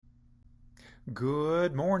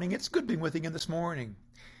Good morning. It's good being with you again this morning.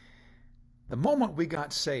 The moment we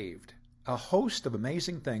got saved, a host of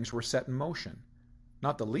amazing things were set in motion,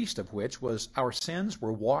 not the least of which was our sins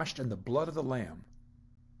were washed in the blood of the Lamb.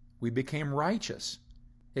 We became righteous,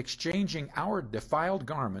 exchanging our defiled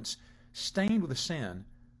garments, stained with sin,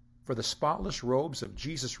 for the spotless robes of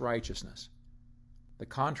Jesus' righteousness. The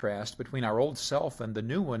contrast between our old self and the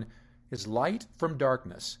new one is light from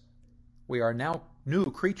darkness. We are now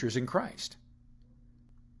new creatures in Christ.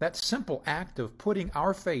 That simple act of putting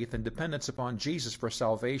our faith and dependence upon Jesus for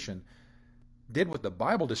salvation did what the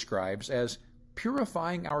Bible describes as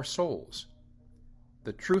purifying our souls.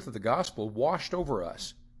 The truth of the gospel washed over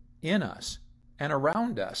us, in us, and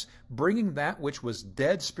around us, bringing that which was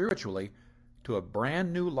dead spiritually to a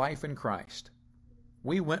brand new life in Christ.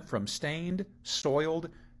 We went from stained, soiled,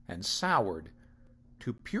 and soured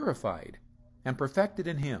to purified and perfected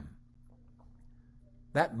in Him.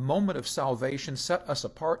 That moment of salvation set us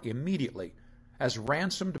apart immediately as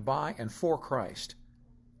ransomed by and for Christ.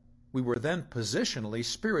 We were then positionally,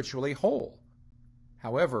 spiritually whole.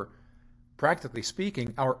 However, practically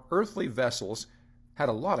speaking, our earthly vessels had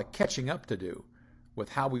a lot of catching up to do with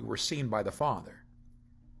how we were seen by the Father.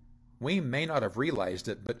 We may not have realized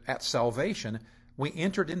it, but at salvation, we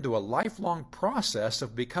entered into a lifelong process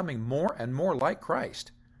of becoming more and more like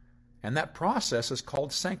Christ, and that process is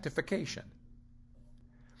called sanctification.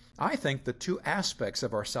 I think the two aspects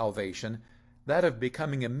of our salvation, that of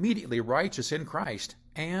becoming immediately righteous in Christ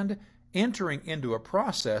and entering into a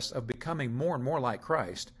process of becoming more and more like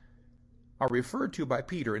Christ, are referred to by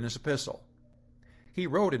Peter in his epistle. He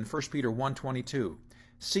wrote in 1 Peter 1:22,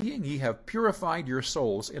 "Seeing ye have purified your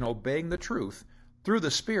souls in obeying the truth through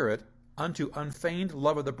the Spirit unto unfeigned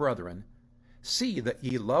love of the brethren, see that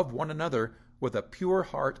ye love one another with a pure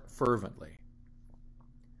heart fervently."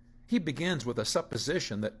 He begins with a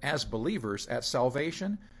supposition that as believers at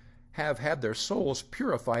salvation have had their souls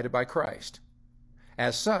purified by Christ.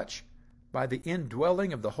 As such, by the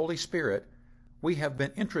indwelling of the Holy Spirit, we have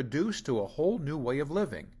been introduced to a whole new way of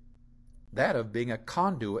living, that of being a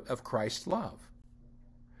conduit of Christ's love.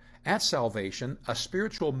 At salvation, a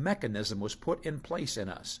spiritual mechanism was put in place in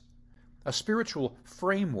us, a spiritual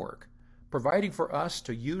framework, providing for us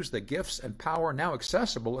to use the gifts and power now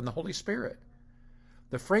accessible in the Holy Spirit.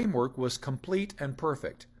 The framework was complete and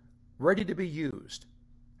perfect, ready to be used.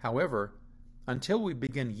 However, until we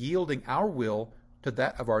begin yielding our will to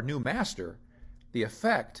that of our new master, the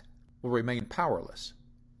effect will remain powerless.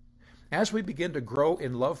 As we begin to grow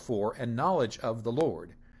in love for and knowledge of the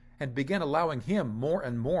Lord, and begin allowing Him more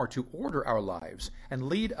and more to order our lives and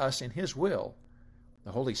lead us in His will,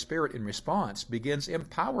 the Holy Spirit in response begins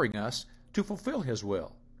empowering us to fulfill His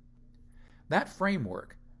will. That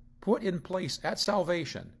framework, put in place at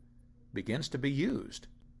salvation, begins to be used,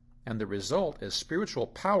 and the result is spiritual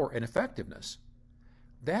power and effectiveness.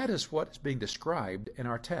 That is what is being described in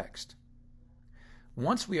our text.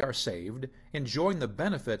 Once we are saved, enjoying the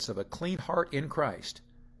benefits of a clean heart in Christ,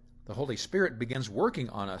 the Holy Spirit begins working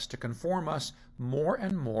on us to conform us more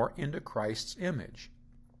and more into Christ's image.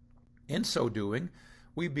 In so doing,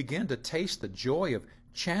 we begin to taste the joy of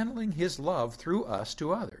channeling His love through us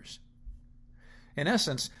to others. In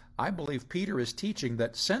essence, I believe Peter is teaching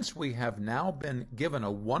that since we have now been given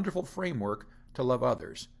a wonderful framework to love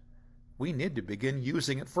others, we need to begin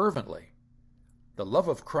using it fervently. The love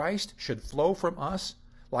of Christ should flow from us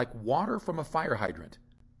like water from a fire hydrant,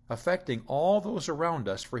 affecting all those around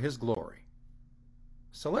us for His glory.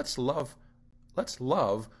 So let's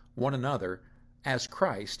love one another as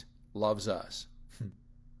Christ loves us.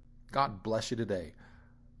 God bless you today.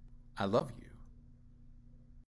 I love you.